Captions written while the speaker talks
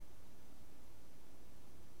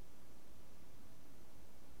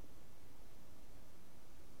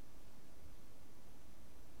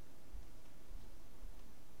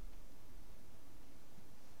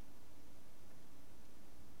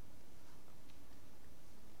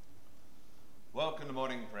Welcome to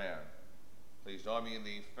morning prayer. Please join me in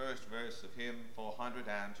the first verse of hymn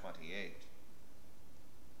 428.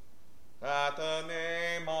 At the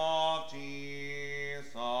name of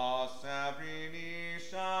Jesus, every knee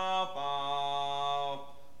shall bow,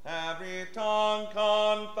 every tongue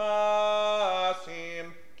confess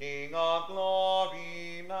him, King of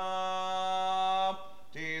glory now.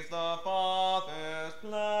 'Tis the Father's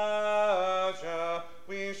pleasure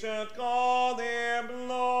we should call him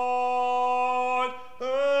Lord,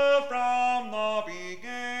 who from the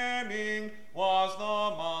beginning was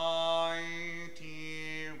the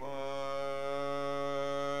mighty Word.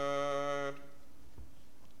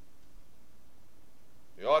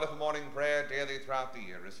 The order for morning prayer daily throughout the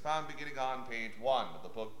year is found beginning on page 1 of the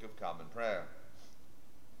Book of Common Prayer.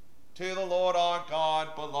 To the Lord our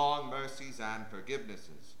God belong mercies and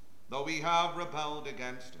forgivenesses, though we have rebelled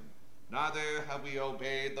against him. Neither have we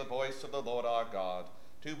obeyed the voice of the Lord our God,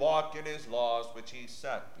 to walk in his laws which he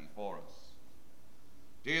set before us.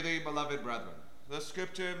 Dearly beloved brethren, the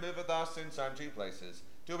Scripture moveth us in sundry places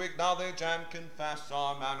to acknowledge and confess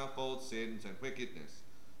our manifold sins and wickedness,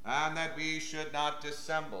 and that we should not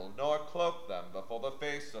dissemble nor cloak them before the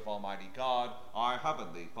face of Almighty God, our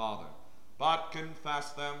heavenly Father, but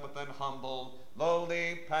confess them with an humble,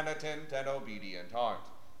 lowly, penitent, and obedient heart,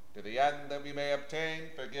 to the end that we may obtain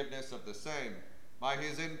forgiveness of the same by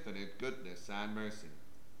his infinite goodness and mercy.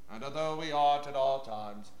 And although we ought at all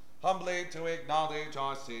times humbly to acknowledge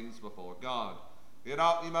our sins before God, yet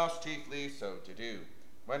ought we most chiefly so to do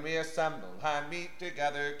when we assemble and meet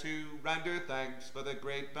together to render thanks for the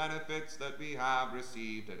great benefits that we have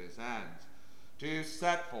received at his hands, to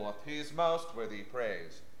set forth his most worthy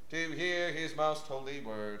praise, to hear his most holy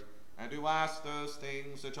word, and to ask those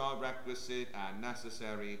things which are requisite and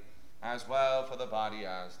necessary, as well for the body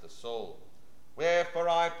as the soul. Wherefore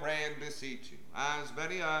I pray and beseech you, as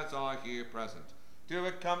many as are here present, to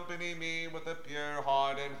accompany me with a pure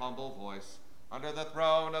heart and humble voice under the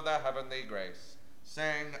throne of the heavenly grace.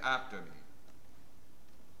 Sing after me.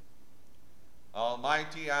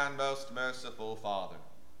 Almighty and most merciful Father,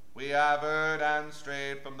 we have erred and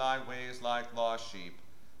strayed from thy ways like lost sheep.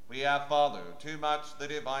 We have followed too much the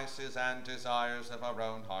devices and desires of our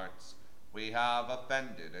own hearts. We have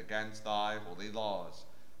offended against thy holy laws.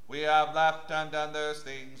 We have left undone those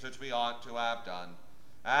things which we ought to have done,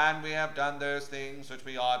 and we have done those things which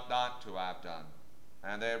we ought not to have done,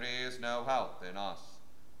 and there is no help in us.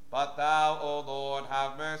 But thou, O Lord,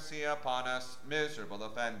 have mercy upon us, miserable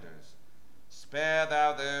offenders. Spare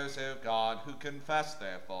thou those, O God, who confess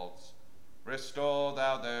their faults. Restore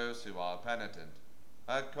thou those who are penitent,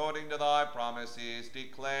 according to thy promises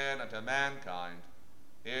declared unto mankind,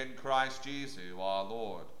 in Christ Jesus our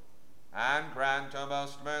Lord. And grant, O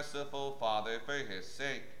most merciful Father, for his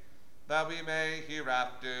sake, that we may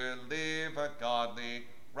hereafter live a godly,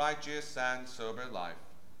 righteous, and sober life,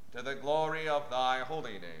 to the glory of thy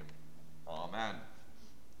holy name. Amen.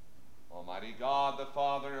 Almighty God, the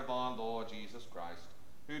Father of our Lord Jesus Christ,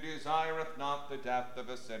 who desireth not the death of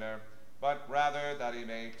a sinner, but rather that he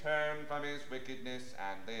may turn from his wickedness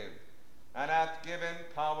and live, and hath given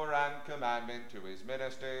power and commandment to his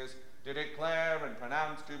ministers to declare and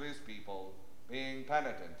pronounce to his people, being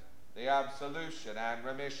penitent, the absolution and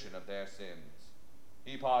remission of their sins.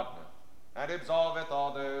 He pardoneth and absolveth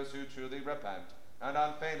all those who truly repent and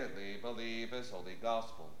unfeignedly believe his holy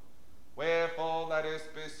gospel. Wherefore let us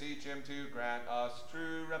beseech him to grant us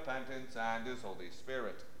true repentance and his Holy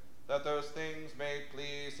Spirit, that those things may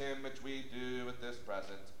please him which we do at this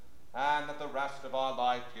present, and that the rest of our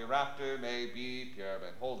life hereafter may be pure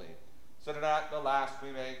and holy, so that at the last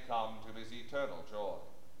we may come to his eternal joy.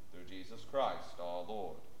 Through Jesus Christ our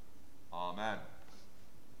Lord. Amen.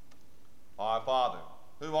 Our Father,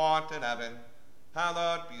 who art in heaven,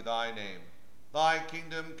 hallowed be thy name. Thy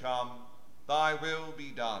kingdom come, thy will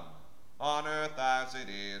be done, on earth as it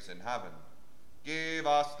is in heaven. Give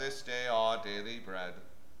us this day our daily bread,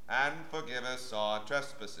 and forgive us our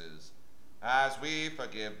trespasses, as we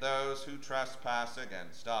forgive those who trespass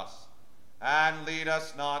against us. And lead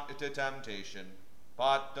us not into temptation,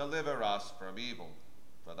 but deliver us from evil.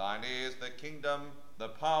 For thine is the kingdom, the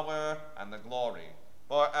power, and the glory,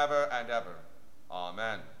 forever and ever.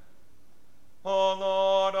 Amen. O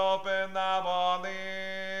Lord, open thou our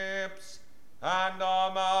lips, and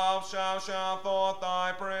our mouth shall shout forth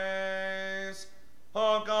thy praise.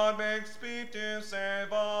 O God, make speed to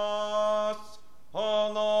save us.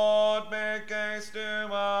 O Lord, make haste to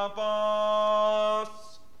help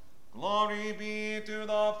us. Glory be to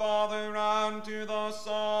the Father, and to the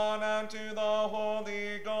Son, and to the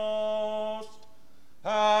Holy Ghost,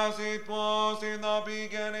 as it was in the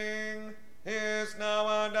beginning, is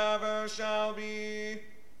now, and ever ever shall be,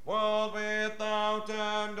 world without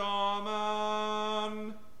end.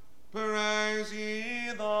 Amen. Praise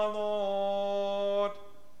ye the Lord.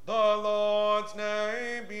 The Lord's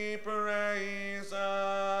name be praised.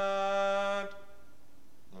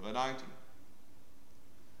 Number 90.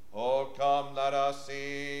 Oh, come, let us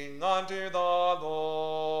sing unto the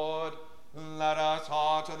Lord. Let us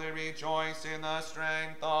heartily rejoice in the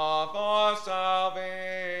strength of our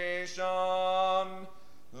salvation.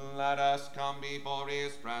 Let us come before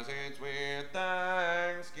his presence with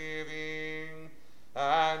thanksgiving,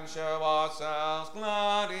 and show ourselves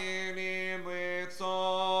glad in him with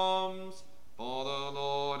psalms. For the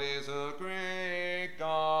Lord is a great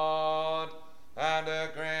God, and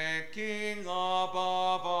a great King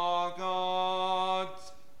above all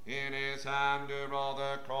gods. In his hand are all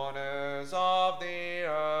the corners of the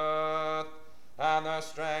earth, and the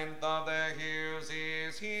strength of the hills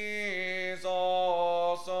is his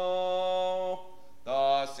also.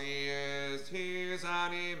 The sea is his,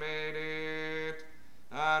 and he made it,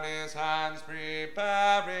 and his hands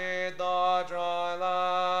prepared the dry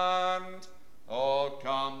land. Oh,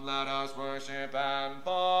 come, let us worship and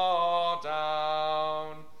fall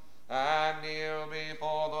down, and kneel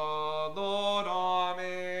before the Lord our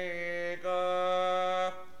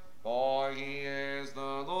Maker. For he is the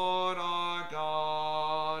Lord our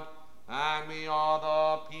God, and we are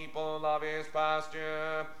the people of his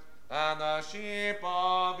pasture, and the sheep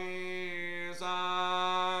of his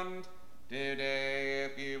hand. Today,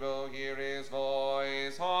 if you will hear his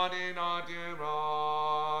voice, harden not your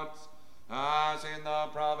hearts, as in the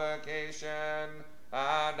provocation,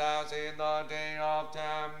 and as in the day of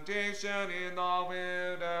temptation in the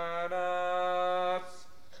wilderness,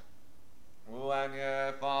 when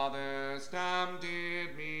your fathers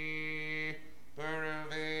tempted me,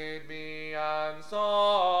 proved me, and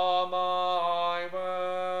saw my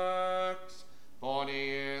works. 40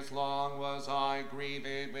 years long was I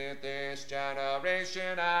grieved with this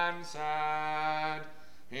generation, and said,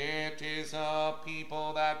 it is a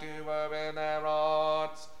people that do err in their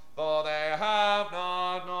hearts, for they have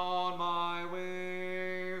not known my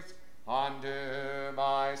ways. Unto whom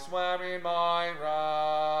I swear in my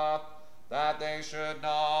wrath, that they should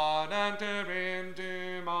not enter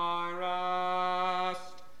into my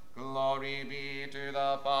rest. Glory be to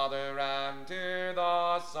the Father, and to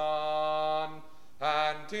the Son,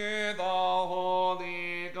 and to the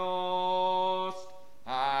Holy Ghost,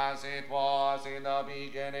 as it was in the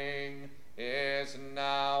beginning, is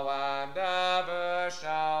now, and ever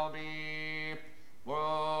shall be,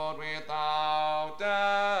 world without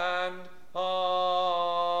end. Amen.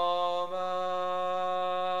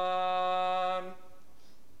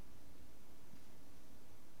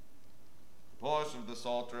 The portion of the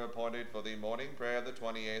Psalter appointed for the morning prayer the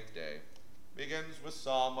 28th day begins with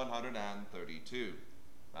Psalm 132,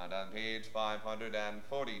 found on page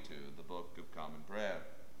 542, the Book of Common Prayer.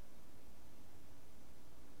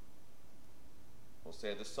 We'll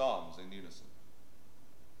say the Psalms in unison.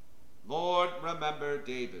 Lord, remember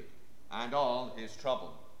David and all his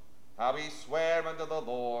trouble, how he sware unto the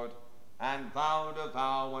Lord, and vowed a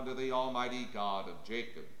vow unto the Almighty God of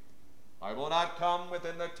Jacob. I will not come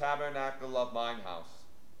within the tabernacle of mine house,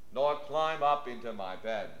 nor climb up into my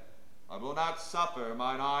bed. I will not suffer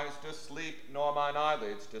mine eyes to sleep, nor mine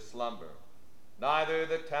eyelids to slumber, neither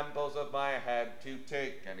the temples of my head to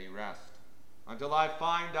take any rest, until I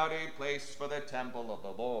find out a place for the temple of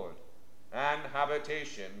the Lord, and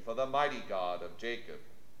habitation for the mighty God of Jacob.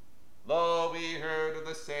 Lo, we heard of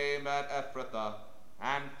the same at Ephrathah,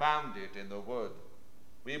 and found it in the wood.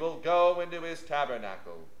 We will go into his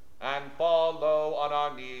tabernacle, and fall low on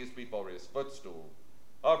our knees before his footstool.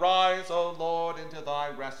 Arise, O Lord, into thy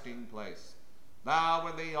resting place, thou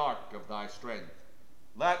in the ark of thy strength.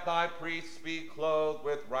 Let thy priests be clothed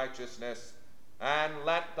with righteousness, and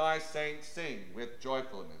let thy saints sing with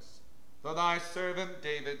joyfulness. For thy servant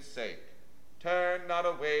David's sake, turn not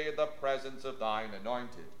away the presence of thine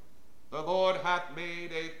anointed. The Lord hath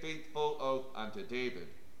made a faithful oath unto David,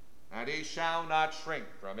 and he shall not shrink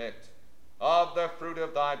from it. Of the fruit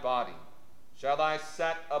of thy body shall I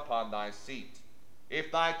set upon thy seat, if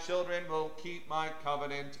thy children will keep my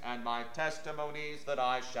covenant and my testimonies, that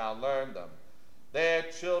I shall learn them. Their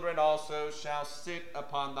children also shall sit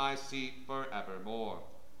upon thy seat forevermore.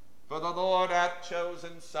 For the Lord hath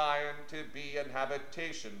chosen Zion to be an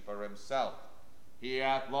habitation for himself. He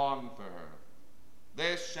hath longed for her.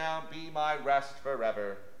 This shall be my rest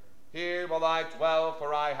forever. Here will I dwell,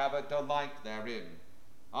 for I have a delight therein.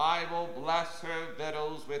 I will bless her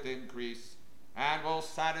victuals with increase, and will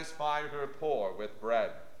satisfy her poor with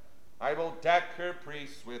bread. I will deck her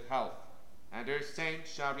priests with health, and her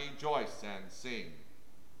saints shall rejoice and sing.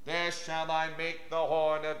 There shall I make the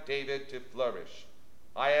horn of David to flourish.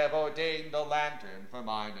 I have ordained the lantern for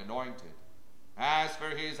mine anointed. As for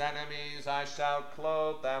his enemies, I shall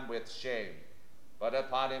clothe them with shame, but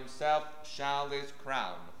upon himself shall his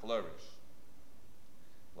crown flourish.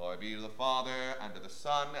 Glory be to the Father, and to the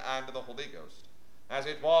Son, and to the Holy Ghost, as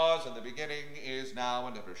it was in the beginning, is now,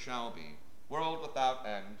 and ever shall be, world without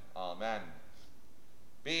end. Amen.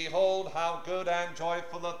 Behold how good and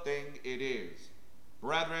joyful a thing it is,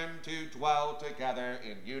 brethren, to dwell together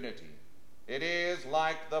in unity. It is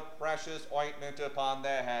like the precious ointment upon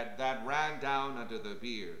their head that ran down unto the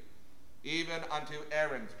beard, even unto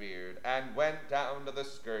Aaron's beard, and went down to the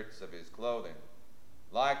skirts of his clothing,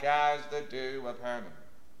 like as the dew of Hermon,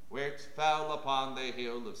 which fell upon the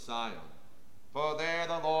hill of Sion. For there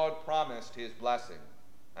the Lord promised his blessing,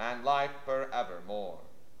 and life forevermore.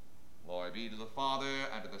 Glory be to the Father,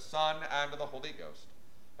 and to the Son, and to the Holy Ghost,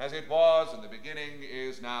 as it was in the beginning,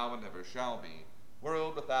 is now, and ever shall be,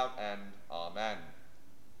 world without end. Amen.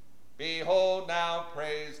 Behold, now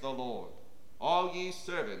praise the Lord, all ye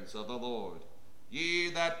servants of the Lord, ye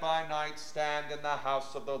that by night stand in the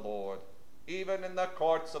house of the Lord, even in the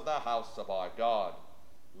courts of the house of our God.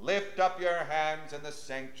 Lift up your hands in the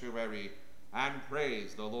sanctuary, and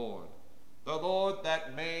praise the Lord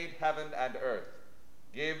that made heaven and earth.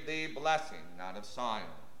 Give thee blessing out of Sion.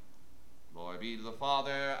 Glory be to the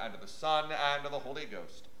Father, and to the Son, and to the Holy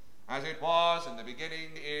Ghost, as it was in the beginning,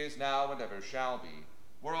 is now, and ever shall be,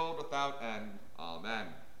 world without end. Amen.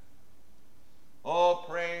 O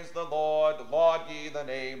praise the Lord, laud ye the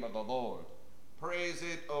name of the Lord. Praise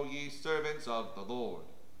it, O ye servants of the Lord,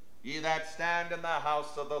 ye that stand in the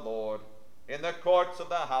house of the Lord, in the courts of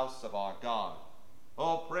the house of our God.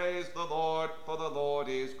 O praise the Lord, for the Lord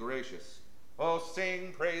is gracious. O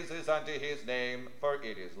sing praises unto his name, for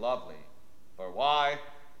it is lovely. For why?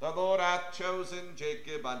 The Lord hath chosen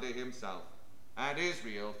Jacob unto himself, and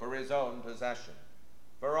Israel for his own possession.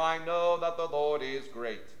 For I know that the Lord is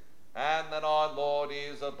great, and that our Lord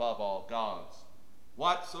is above all gods.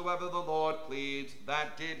 Whatsoever the Lord pleads,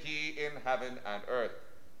 that did he in heaven and earth,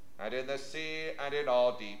 and in the sea, and in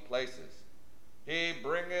all deep places. He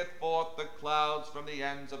bringeth forth the clouds from the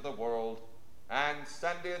ends of the world, and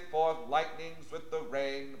sendeth forth lightnings with the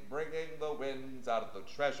rain, bringing the winds out of the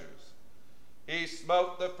treasures. He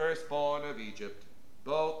smote the firstborn of Egypt,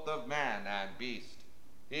 both of man and beast.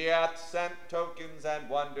 He hath sent tokens and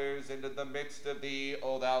wonders into the midst of thee,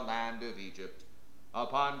 O thou land of Egypt,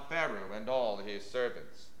 upon Pharaoh and all his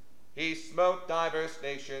servants. He smote divers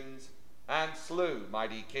nations, and slew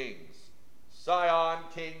mighty kings. Sihon,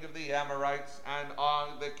 king of the Amorites, and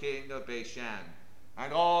Og, the king of Bashan,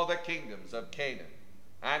 and all the kingdoms of Canaan,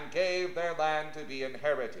 and gave their land to be an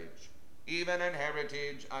heritage, even an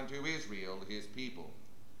heritage unto Israel his people.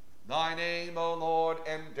 Thy name, O Lord,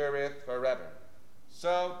 endureth forever.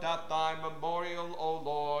 So doth thy memorial, O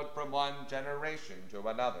Lord, from one generation to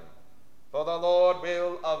another. For the Lord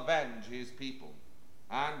will avenge his people,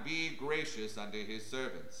 and be gracious unto his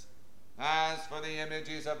servants. As for the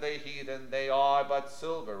images of the heathen, they are but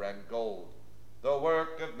silver and gold, the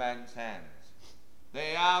work of men's hands.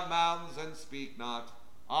 They have mouths and speak not,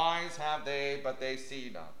 eyes have they, but they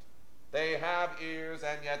see not. They have ears,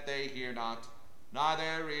 and yet they hear not,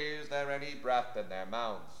 neither is there any breath in their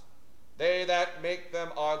mouths. They that make them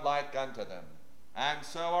are like unto them, and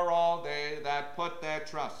so are all they that put their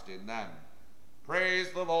trust in them.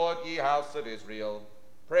 Praise the Lord, ye house of Israel.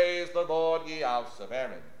 Praise the Lord, ye house of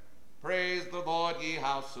Aaron. Praise the Lord, ye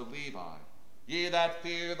house of Levi. Ye that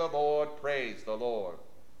fear the Lord, praise the Lord.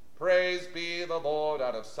 Praise be the Lord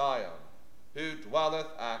out of Sion, who dwelleth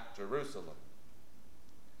at Jerusalem.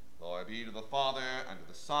 Glory be to the Father, and to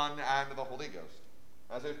the Son, and to the Holy Ghost,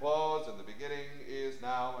 as it was in the beginning, is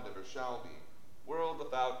now, and ever shall be, world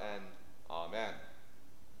without end. Amen.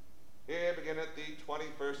 Here beginneth the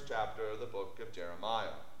 21st chapter of the book of Jeremiah.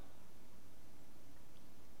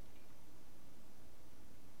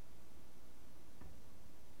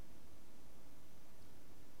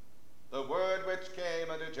 The word which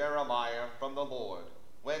came unto Jeremiah from the Lord,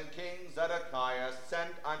 when King Zedekiah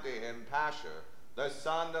sent unto him Pashur, the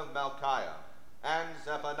son of Malchiah, and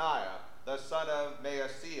Zephaniah, the son of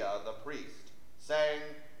Maaseiah the priest, saying,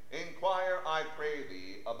 Inquire, I pray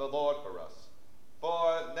thee, of the Lord for us.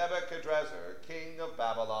 For Nebuchadrezzar, king of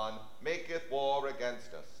Babylon, maketh war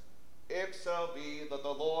against us. If so be that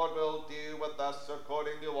the Lord will do with us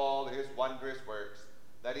according to all his wondrous works,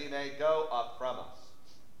 that he may go up from us.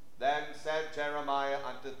 Then said Jeremiah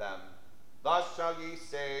unto them, Thus shall ye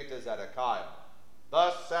say to Zedekiah,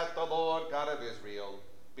 Thus saith the Lord God of Israel,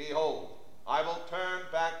 Behold, I will turn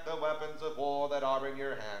back the weapons weapons of war that are in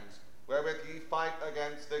your hands, wherewith ye fight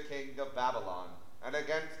against the king of Babylon, and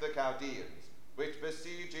against the Chaldeans, which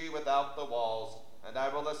besiege ye without the walls, and I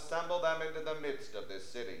will assemble them into the midst of this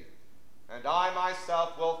city. And I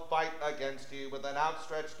myself will fight against you with an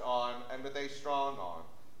outstretched arm and with a strong arm,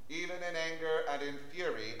 even in anger and in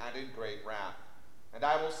fury and in great wrath. And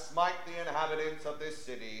I will smite the inhabitants of this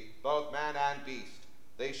city, both man and beast.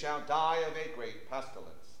 They shall die of a great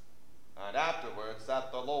pestilence. And afterwards,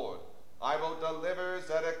 saith the Lord, I will deliver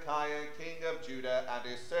Zedekiah king of Judah and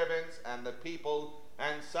his servants and the people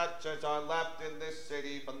and such as are left in this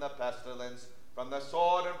city from the pestilence, from the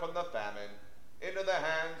sword and from the famine, into the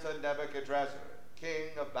hands of Nebuchadrezzar, king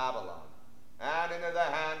of Babylon, and into the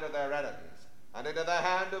hand of their enemies, and into the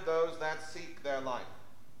hand of those that seek their life.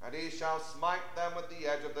 And he shall smite them with the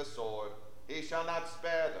edge of the sword. He shall not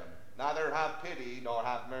spare them, neither have pity nor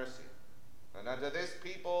have mercy. And unto this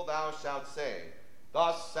people thou shalt say,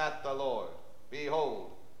 Thus saith the Lord,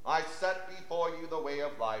 Behold, I set before you the way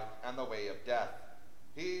of life and the way of death.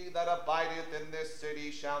 He that abideth in this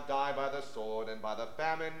city shall die by the sword, and by the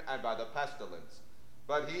famine, and by the pestilence.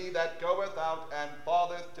 But he that goeth out and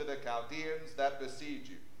falleth to the Chaldeans that besiege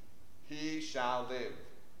you, he shall live,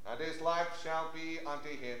 and his life shall be unto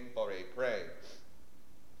him for a prey.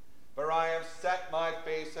 For I have set my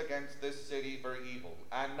face against this city for evil,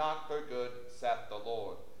 and not for good, saith the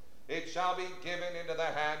Lord. It shall be given into the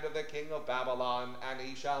hand of the king of Babylon, and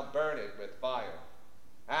he shall burn it with fire.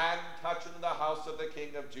 And touching the house of the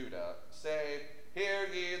king of Judah, say, Hear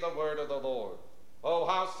ye the word of the Lord. O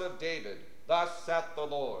house of David, thus saith the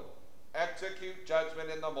Lord, Execute judgment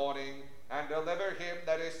in the morning, and deliver him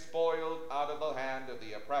that is spoiled out of the hand of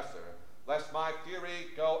the oppressor, lest my fury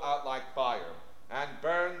go out like fire, and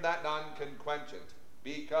burn that none can quench it,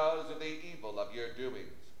 because of the evil of your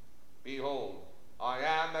doings. Behold, I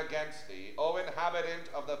am against thee, O inhabitant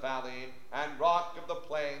of the valley, and rock of the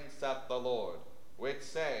plain, saith the Lord, which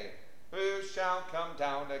say, Who shall come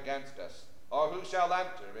down against us, or who shall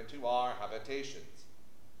enter into our habitations?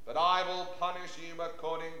 But I will punish you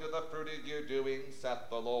according to the fruit of your doings,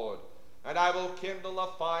 saith the Lord, and I will kindle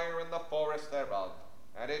a fire in the forest thereof,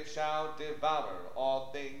 and it shall devour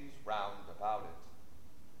all things round about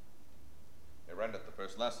it. Here endeth the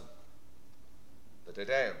first lesson, the Te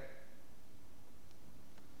Deum.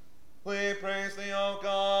 We praise thee, O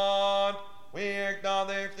God. We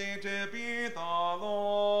acknowledge thee to be the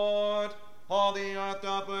Lord. All the earth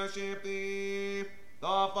doth worship thee,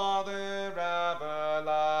 the Father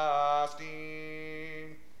everlasting.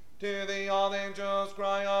 To thee all angels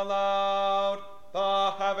cry aloud,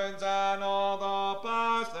 the heavens and all the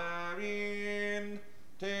powers therein.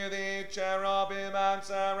 To thee cherubim and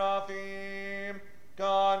seraphim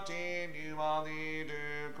continually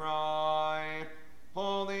do cry,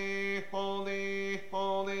 Holy, holy,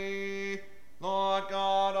 holy, Lord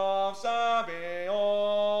God of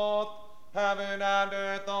Sabaoth. Heaven and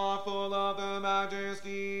earth are full of the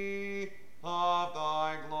majesty of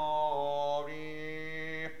thy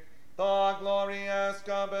glory. The glorious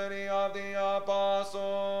company of the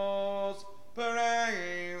apostles,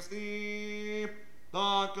 praise thee.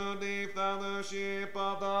 The goodly fellowship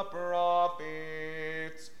of the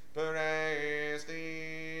prophets, praise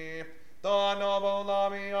thee. The noble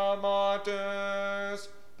army of martyrs,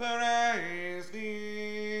 praise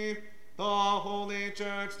thee. The holy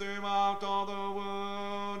church throughout all the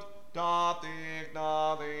world doth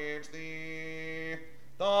acknowledge thee.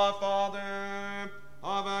 The Father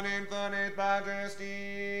of an infinite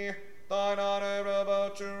majesty, thine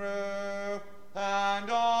honorable, true,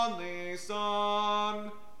 and only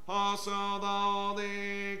Son, also the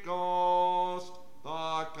Holy Ghost,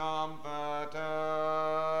 the Comforter.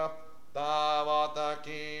 Thou art the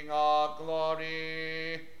King of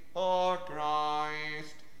glory, O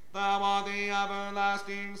Christ. Thou art the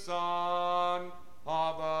everlasting Son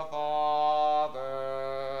of the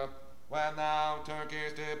Father. When thou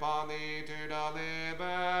tookest upon thee to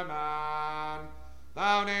deliver man,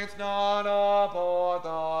 thou didst not abhor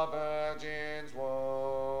the Virgin's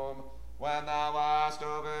womb. When thou hast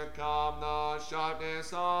overcome the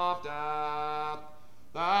sharpness of death,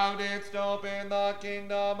 thou didst open the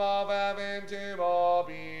kingdom of heaven to all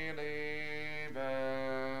believers.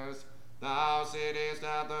 Thou sittest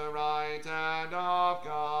at the right hand of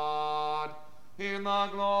God, in the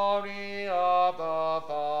glory of the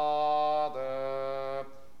Father.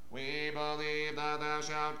 We believe that thou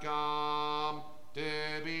shalt come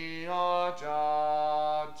to be our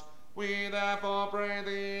judge. We therefore pray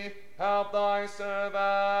thee, help thy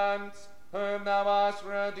servants, whom thou hast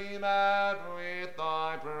redeemed with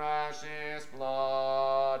thy precious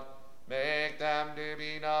blood. Make them to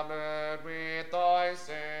be numbered with thy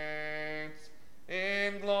saints,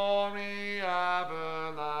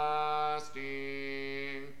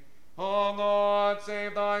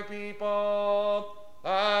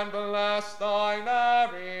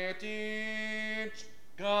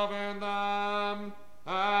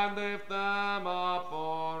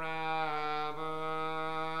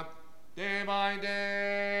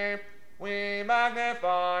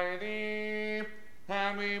 magnify thee,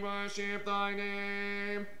 and we worship thy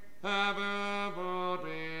name, evermore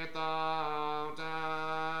without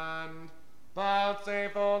end.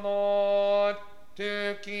 Vouchsafe, O Lord,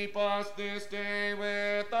 to keep us this day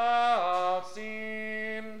without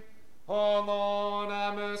sin. O Lord,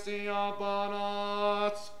 have mercy upon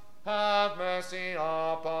us, have mercy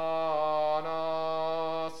upon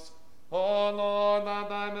us. O Lord, let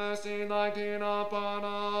thy mercy lighten upon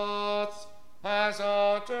us, as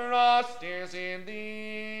our trust is in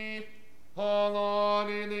thee. O Lord,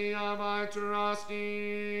 in thee have I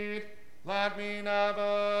trusted, let me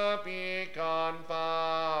never be confounded.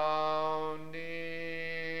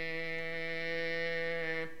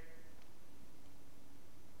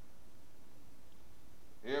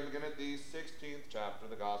 Here beginneth the 16th chapter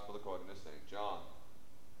of the Gospel according to St. John.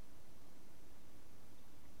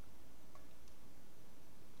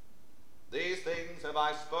 These things have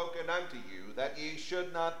I spoken unto you, that ye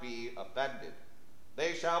should not be offended.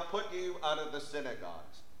 They shall put you out of the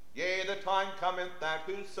synagogues. Yea, the time cometh that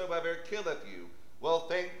whosoever killeth you will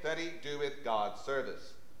think that he doeth God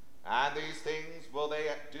service. And these things will they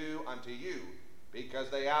do unto you, because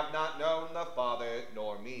they have not known the Father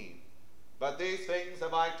nor me. But these things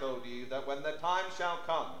have I told you, that when the time shall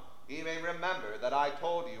come, ye may remember that I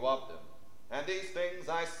told you of them. And these things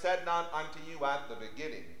I said not unto you at the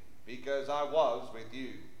beginning, because I was with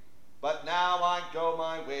you. But now I go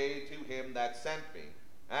my way to him that sent me,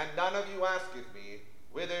 and none of you asketh me,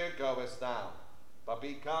 Whither goest thou? But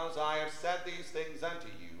because I have said these things unto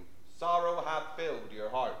you, sorrow hath filled your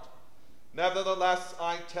heart. Nevertheless,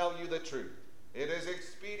 I tell you the truth. It is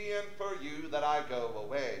expedient for you that I go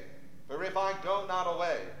away. For if I go not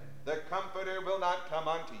away, the Comforter will not come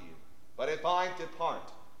unto you. But if I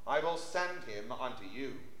depart, I will send him unto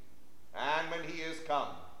you. And when he is come,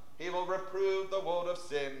 he will reprove the world of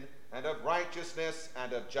sin, and of righteousness,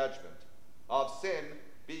 and of judgment. Of sin,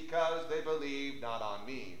 because they believe not on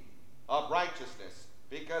me. Of righteousness,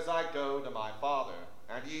 because I go to my Father,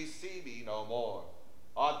 and ye see me no more.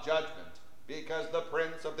 Of judgment, because the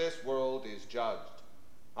prince of this world is judged.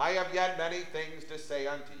 I have yet many things to say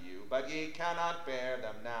unto you, but ye cannot bear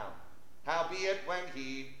them now. Howbeit, when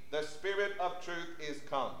he, the Spirit of truth, is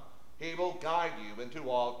come, he will guide you into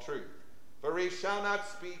all truth. For he shall not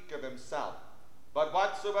speak of himself, but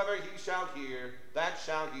whatsoever he shall hear, that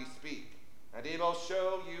shall he speak, and he will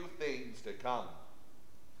show you things to come.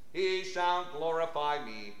 He shall glorify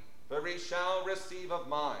me, for he shall receive of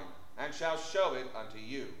mine, and shall show it unto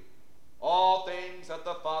you. All things that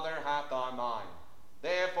the Father hath are mine.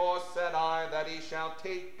 Therefore said I that he shall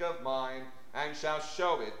take of mine, and shall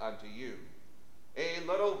show it unto you. A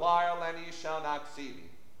little while, and ye shall not see me,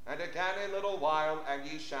 and again a little while, and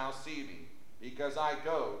ye shall see me, because I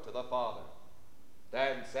go to the Father.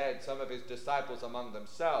 Then said some of his disciples among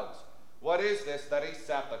themselves, What is this that he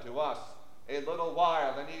saith unto us? A little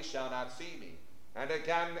while, and ye shall not see me, and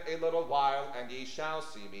again a little while, and ye shall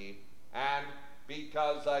see me, and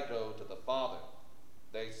because I go to the Father.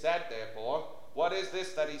 They said therefore, What is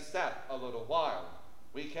this that he saith, a little while?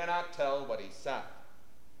 We cannot tell what he saith.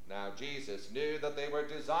 Now Jesus knew that they were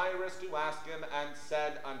desirous to ask him, and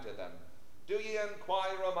said unto them, Do ye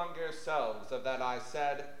inquire among yourselves of that I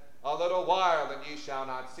said, A little while, and ye shall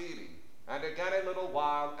not see me, and again a little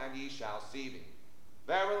while, and ye shall see me?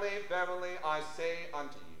 Verily, verily, I say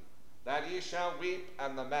unto you, that ye shall weep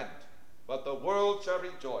and lament, but the world shall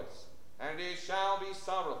rejoice, and ye shall be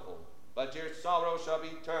sorrowful, but your sorrow shall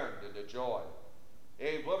be turned into joy.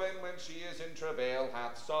 A woman, when she is in travail,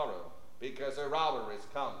 hath sorrow, because her hour is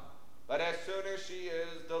come. But as soon as she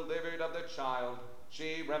is delivered of the child,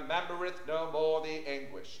 she remembereth no more the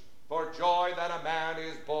anguish, for joy that a man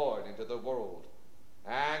is born into the world.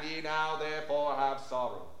 And ye now therefore have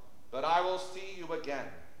sorrow, but I will see you again,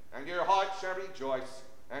 and your heart shall rejoice,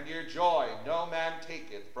 and your joy no man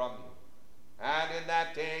taketh from you. And in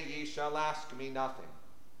that day ye shall ask me nothing.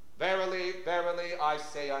 Verily, verily, I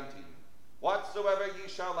say unto you, whatsoever ye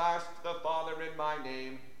shall ask the Father in my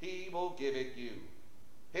name, he will give it you.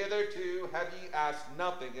 Hitherto have ye asked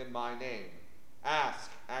nothing in my name. Ask,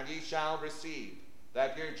 and ye shall receive,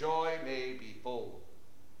 that your joy may be full.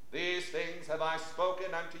 These things have I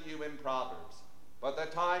spoken unto you in Proverbs, but the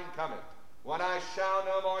time cometh, when I shall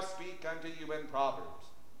no more speak unto you in Proverbs,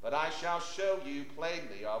 but I shall show you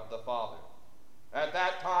plainly of the Father. At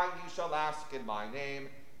that time ye shall ask in my name,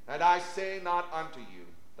 and I say not unto you,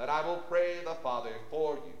 that I will pray the Father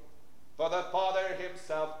for you. For the Father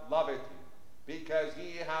himself loveth you, because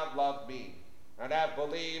ye have loved me, and have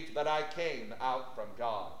believed that I came out from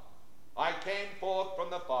God. I came forth from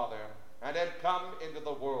the Father, and am come into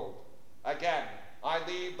the world. Again, I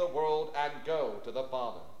leave the world and go to the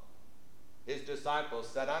Father. His disciples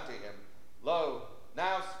said unto him, Lo,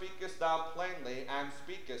 now speakest thou plainly, and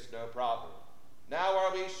speakest no proverb. Now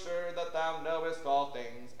are we sure that thou knowest all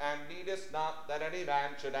things, and needest not that any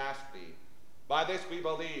man should ask thee. By this we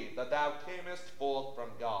believe that thou camest forth from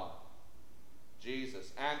God.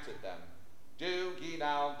 Jesus answered them, Do ye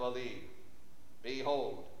now believe?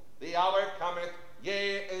 Behold, the hour cometh,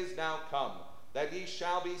 yea, is now come, that ye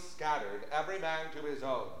shall be scattered, every man to his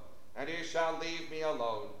own, and ye shall leave me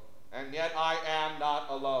alone. And yet I am not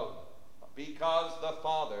alone, because the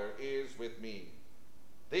Father is with me.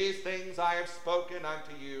 These things I have spoken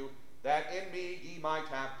unto you, that in me ye might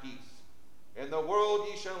have peace. In the world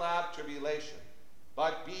ye shall have tribulation,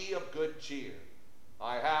 but be of good cheer.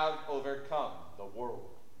 I have overcome the world.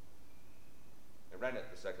 I read it,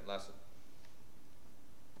 the second lesson.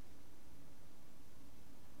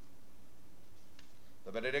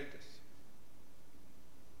 The Benedictus.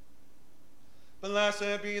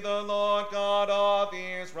 Blessed be the Lord God of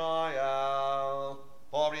Israel,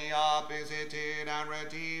 for he hath visited and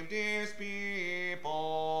redeemed his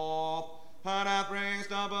people, and hath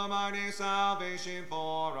raised up a mighty salvation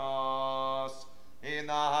for us in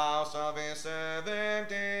the house of his servant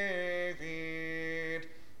David,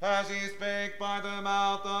 as he spake by the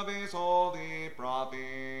mouth of his holy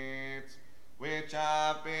prophets, which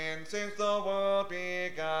have been since the world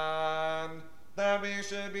began, that we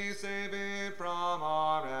should be saved from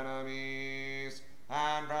our enemies,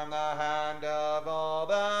 and from the hand of all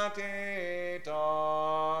that hate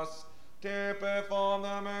us, to perform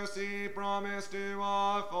the mercy promised to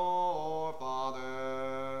our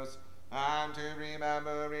forefathers, and to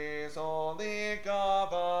remember his holy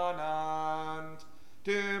covenant,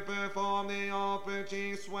 to perform the oath which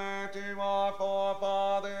he sware to our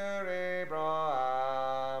forefather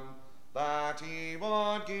Abraham, that he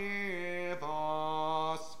would give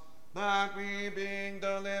us, that we, being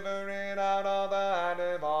delivered out of the hand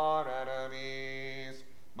of our enemies,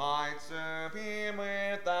 might serve him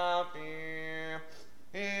without fear,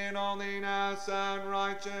 in holiness and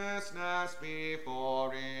righteousness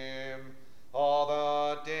before him, all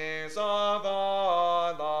the days of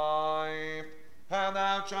our life. And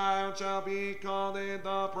thou, child, shalt be called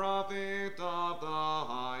the prophet of the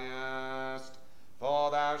highest.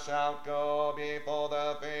 For thou shalt go before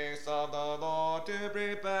the face of the Lord to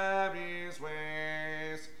prepare his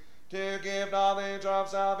ways, to give knowledge of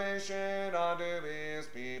salvation unto his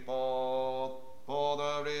people, for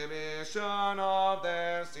the remission of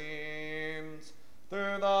their sins,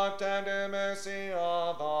 through the tender mercy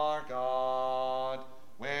of our God,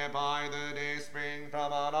 whereby the day spring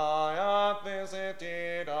from on high hath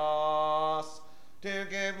visited us, to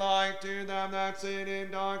give light to them that sit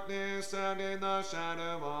in darkness and in the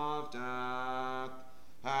shadow of death,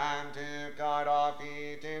 and to guide our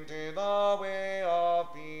feet into the way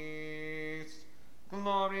of peace.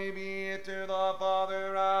 Glory be to the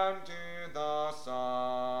Father, and to the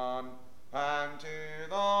Son, and to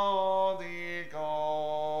the Holy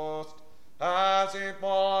Ghost, as it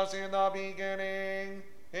was in the beginning,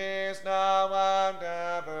 is now, and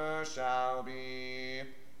ever shall be,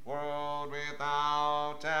 world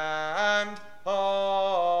without end.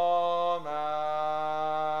 Amen.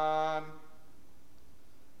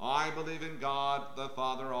 I believe in God, the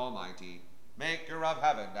Father Almighty, maker of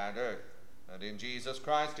heaven and earth, and in Jesus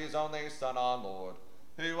Christ, his only Son, our Lord,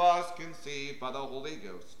 who was conceived by the Holy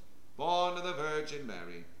Ghost, born of the Virgin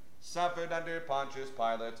Mary, suffered under Pontius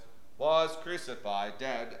Pilate, was crucified,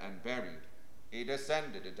 dead, and buried. He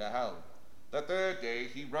descended into hell. The third day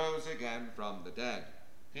he rose again from the dead.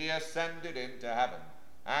 He ascended into heaven,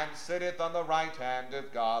 and sitteth on the right hand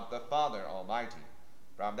of God the Father Almighty.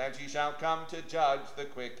 From thence he shall come to judge the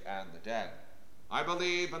quick and the dead. I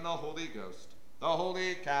believe in the Holy Ghost, the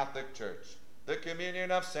holy Catholic Church, the communion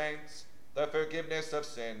of saints, the forgiveness of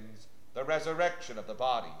sins, the resurrection of the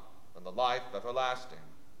body, and the life everlasting.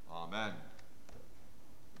 Amen.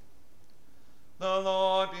 The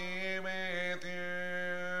Lord be with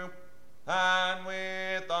you, and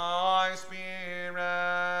with thy spirit.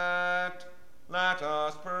 Let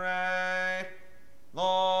us pray.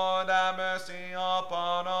 Lord, have mercy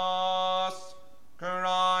upon us.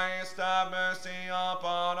 Christ, have mercy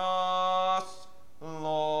upon us.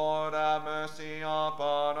 Lord, have mercy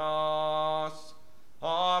upon us.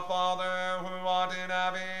 Our Father, who art in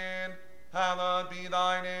heaven, hallowed be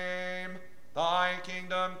thy name. Thy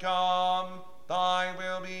kingdom come, thy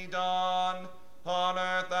will be done, on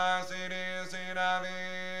earth as it is in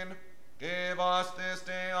heaven. Give us this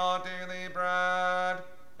day our daily bread,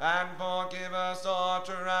 and forgive us our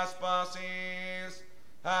trespasses,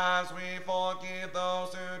 as we forgive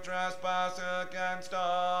those who trespass against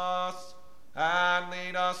us. And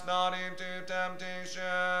lead us not into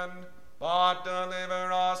temptation, but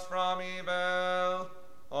deliver us from evil.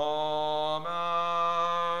 Amen.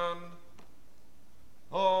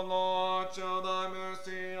 O Lord, show thy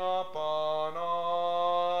mercy upon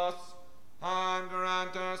us, and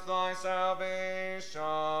grant us thy salvation.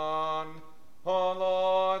 O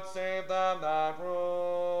Lord, save them that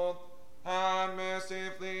rule, and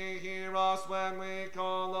mercifully hear us when we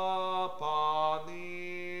call upon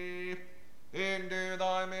thee. Endue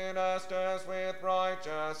thy ministers with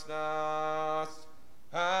righteousness,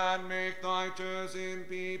 and make thy chosen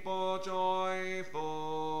people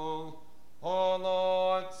joyful. O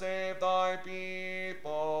Lord, save thy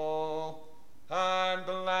people, and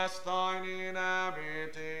bless thine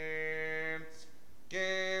inheritance.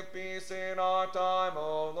 Give peace in our time,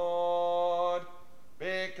 O Lord,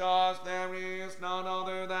 because there is none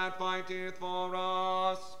other that fighteth for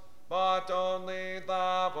us, but only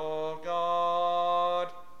thou, O God.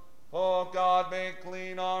 O God, make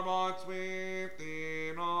clean our hearts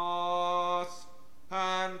within us,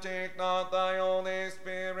 and take not thy Holy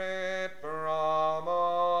Spirit from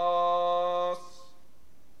us.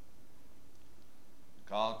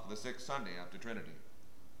 Call for the sixth Sunday after Trinity.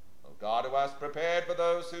 O God, who hast prepared for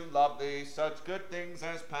those who love thee such good things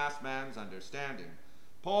as pass man's understanding,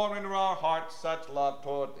 pour into our hearts such love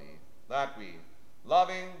toward thee, that we,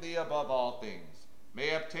 loving thee above all things,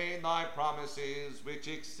 may obtain thy promises which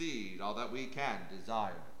exceed all that we can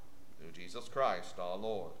desire. Through Jesus Christ our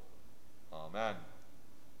Lord. Amen.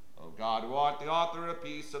 O God, who art the author of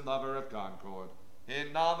peace and lover of concord,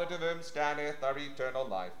 in knowledge of whom standeth our eternal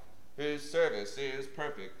life, whose service is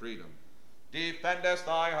perfect freedom, defend us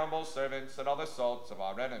thy humble servants in all assaults of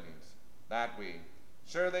our enemies, that we,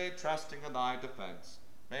 surely trusting in thy defense,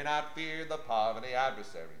 may not fear the power of the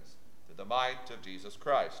adversaries, through the might of Jesus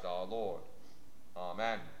Christ our Lord.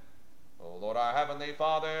 Amen. O Lord, our heavenly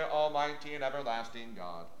Father, almighty and everlasting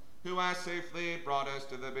God, who hast safely brought us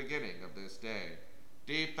to the beginning of this day,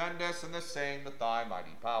 defend us in the same with thy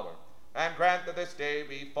mighty power, and grant that this day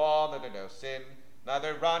we fall into no sin,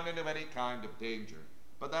 neither run into any kind of danger,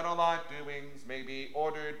 but that all our doings may be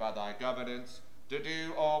ordered by thy governance, to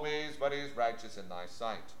do always what is righteous in thy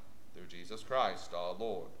sight. Through Jesus Christ our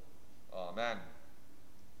Lord. Amen.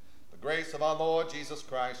 The grace of our Lord Jesus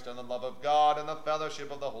Christ, and the love of God, and the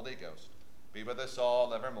fellowship of the Holy Ghost be with us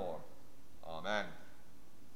all evermore. Amen.